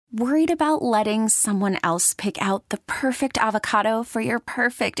Worried about letting someone else pick out the perfect avocado for your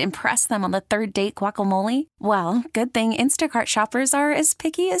perfect impress them on the third date guacamole? Well, good thing Instacart shoppers are as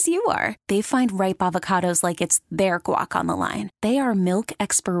picky as you are. They find ripe avocados like it's their guac on the line. They are milk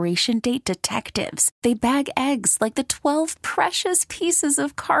expiration date detectives. They bag eggs like the 12 precious pieces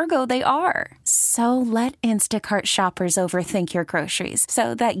of cargo they are. So let Instacart shoppers overthink your groceries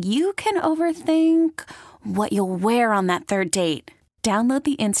so that you can overthink what you'll wear on that third date. Download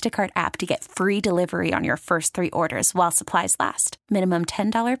the Instacart app to get free delivery on your first 3 orders while supplies last. Minimum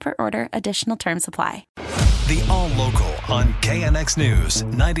 $10 per order. Additional terms apply. The All Local on KNX News,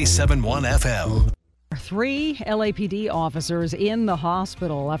 97.1 FM. 3 LAPD officers in the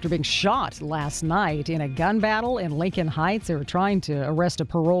hospital after being shot last night in a gun battle in Lincoln Heights. They were trying to arrest a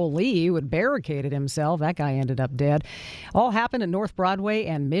parolee who had barricaded himself. That guy ended up dead. All happened at North Broadway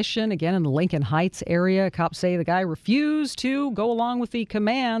and Mission, again in the Lincoln Heights area. Cops say the guy refused to go along with the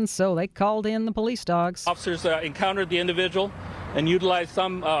commands, so they called in the police dogs. Officers encountered the individual and utilized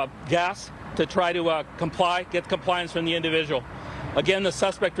some gas to try to get compliance from the individual. Again, the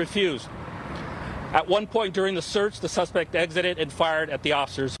suspect refused. At one point during the search, the suspect exited and fired at the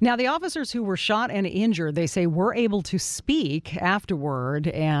officers. Now, the officers who were shot and injured, they say, were able to speak afterward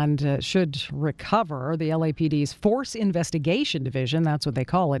and should recover. The LAPD's Force Investigation Division, that's what they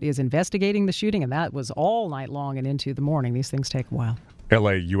call it, is investigating the shooting, and that was all night long and into the morning. These things take a while.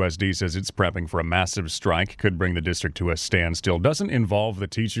 LAUSD says it's prepping for a massive strike. Could bring the district to a standstill. Doesn't involve the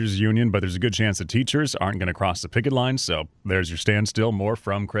teachers union, but there's a good chance the teachers aren't going to cross the picket line. So there's your standstill. More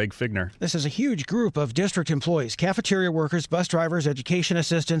from Craig Figner. This is a huge group of district employees, cafeteria workers, bus drivers, education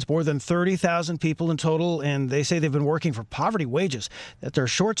assistants, more than 30,000 people in total. And they say they've been working for poverty wages, that they're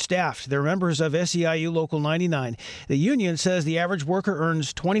short-staffed. They're members of SEIU Local 99. The union says the average worker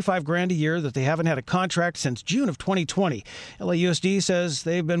earns $25,000 a year, that they haven't had a contract since June of 2020. LAUSD says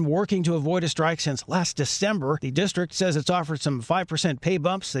they've been working to avoid a strike since last December. The district says it's offered some 5% pay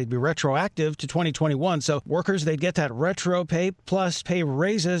bumps. They'd be retroactive to 2021. So workers, they'd get that retro pay plus pay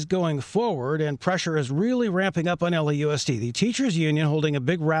raises going forward. And pressure is really ramping up on LAUSD. The teachers union holding a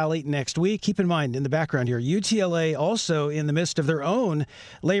big rally next week. Keep in mind, in the background here, UTLA also in the midst of their own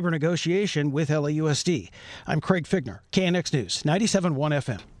labor negotiation with LAUSD. I'm Craig Figner, KNX News, 97.1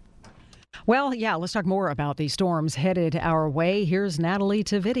 FM. Well, yeah, let's talk more about the storms headed our way. Here's Natalie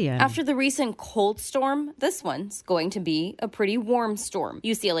Tavidian. After the recent cold storm, this one's going to be a pretty warm storm.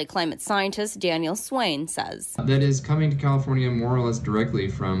 UCLA climate scientist Daniel Swain says. That is coming to California more or less directly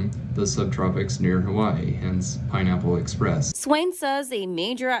from the subtropics near Hawaii, hence Pineapple Express. Swain says a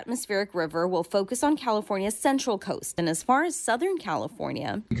major atmospheric river will focus on California's central coast and as far as Southern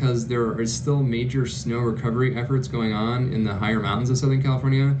California. Because there are still major snow recovery efforts going on in the higher mountains of Southern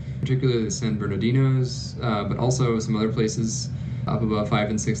California, particularly the San Bernardinos, but also some other places up above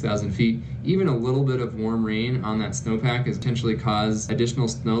 5,000 and 6,000 feet. Even a little bit of warm rain on that snowpack has potentially caused additional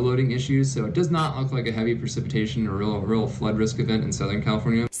snow loading issues, so it does not look like a heavy precipitation or real flood risk event in Southern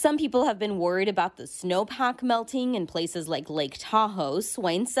California. Some people have been worried about the snowpack melting in places like Lake Tahoe.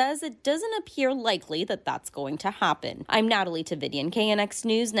 Swain says it doesn't appear likely that that's going to happen. I'm Natalie Tavidian, KNX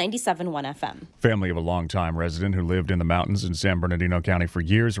News, 97.1 FM. Family of a longtime resident who lived in the mountains in San Bernardino County for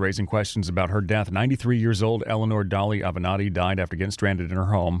years, raising questions about her death. 93 years old Eleanor Dolly Avenatti died after getting stranded in her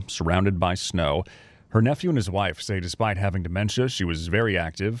home, surrounded by snow. Her nephew and his wife say despite having dementia, she was very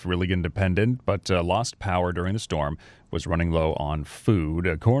active, really independent, but lost power during the storm, was running low on food.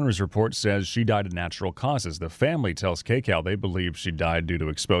 A coroner's report says she died of natural causes. The family tells KCAL they believe she died due to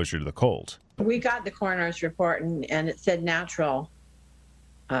exposure to the cold. We got the coroner's report and it said natural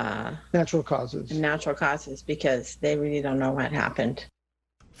causes. Natural causes, because they really don't know what happened.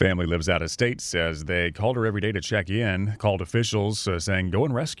 Family lives out of state, says they called her every day to check in, called officials saying go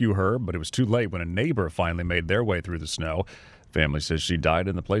and rescue her, but it was too late when a neighbor finally made their way through the snow. Family says she died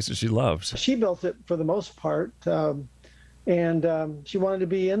in the places she loves. She built it for the most part, and she wanted to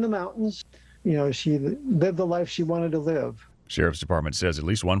be in the mountains. You know, she lived the life she wanted to live. Sheriff's Department says at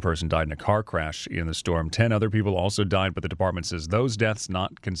least one person died in a car crash in the storm. 10 other people also died, but the department says those deaths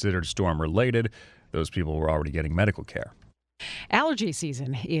not considered storm-related. Those people were already getting medical care. Allergy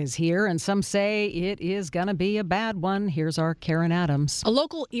season is here, and some say it is going to be a bad one. Here's our Karen Adams. A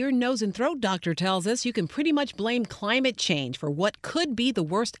local ear, nose, and throat doctor tells us you can pretty much blame climate change for what could be the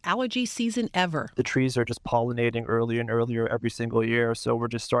worst allergy season ever. The trees are just pollinating earlier and earlier every single year, so we're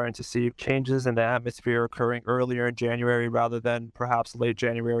just starting to see changes in the atmosphere occurring earlier in January rather than perhaps late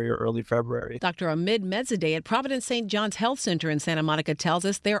January or early February. Dr. Amid Medzadeh at Providence St. John's Health Center in Santa Monica tells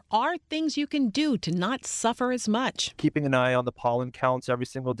us there are things you can do to not suffer as much. Keeping an eye eye on the pollen counts every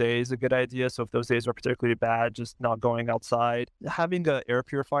single day is a good idea. So if those days are particularly bad, just not going outside. Having an air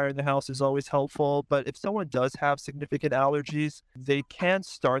purifier in the house is always helpful. But if someone does have significant allergies, they can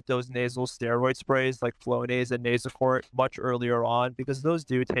start those nasal steroid sprays like Flonase and Nasacort much earlier on, because those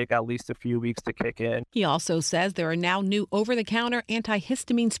do take at least a few weeks to kick in. He also says there are now new over-the-counter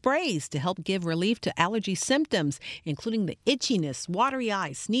antihistamine sprays to help give relief to allergy symptoms, including the itchiness, watery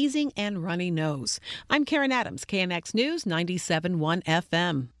eyes, sneezing, and runny nose. I'm Karen Adams, KNX News 97.1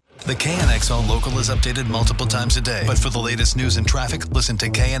 FM. The KNX All Local is updated multiple times a day. But for the latest news and traffic, listen to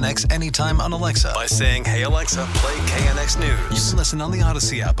KNX anytime on Alexa by saying, "Hey Alexa, play KNX News." You can listen on the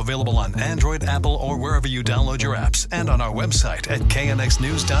Odyssey app, available on Android, Apple, or wherever you download your apps, and on our website at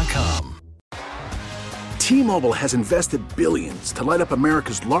knxnews.com. T-Mobile has invested billions to light up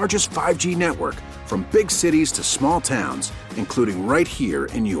America's largest 5G network, from big cities to small towns, including right here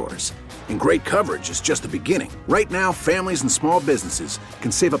in yours. And great coverage is just the beginning. Right now, families and small businesses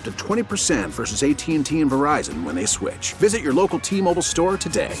can save up to 20% versus AT&T and Verizon when they switch. Visit your local T-Mobile store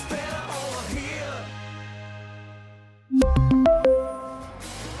today.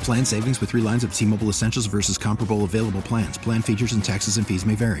 Plan savings with 3 lines of T-Mobile Essentials versus comparable available plans. Plan features and taxes and fees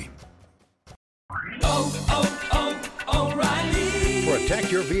may vary.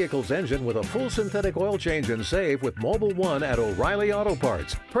 Protect your vehicle's engine with a full synthetic oil change and save with Mobil 1 at O'Reilly Auto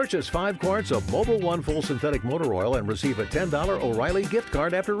Parts. Purchase 5 quarts of Mobil 1 full synthetic motor oil and receive a $10 O'Reilly gift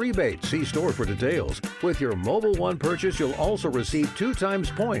card after rebate. See store for details. With your Mobil 1 purchase, you'll also receive 2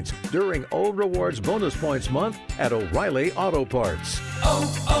 times points during O Rewards Bonus Points Month at O'Reilly Auto Parts.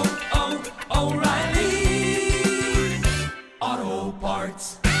 O'Reilly Auto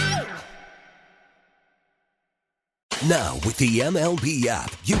Parts. Now, with the MLB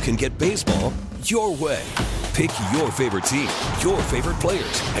app, you can get baseball your way. Pick your favorite team, your favorite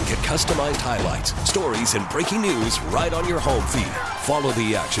players, and get customized highlights, stories, and breaking news right on your home feed. Follow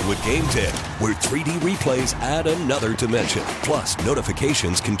the action with Game 10, where 3D replays add another dimension. Plus,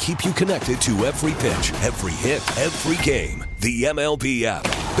 notifications can keep you connected to every pitch, every hit, every game. The MLB app.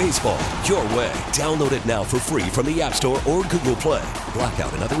 Baseball your way. Download it now for free from the App Store or Google Play.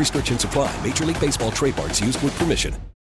 Blackout and other restrictions apply. Major League Baseball trademarks used with permission.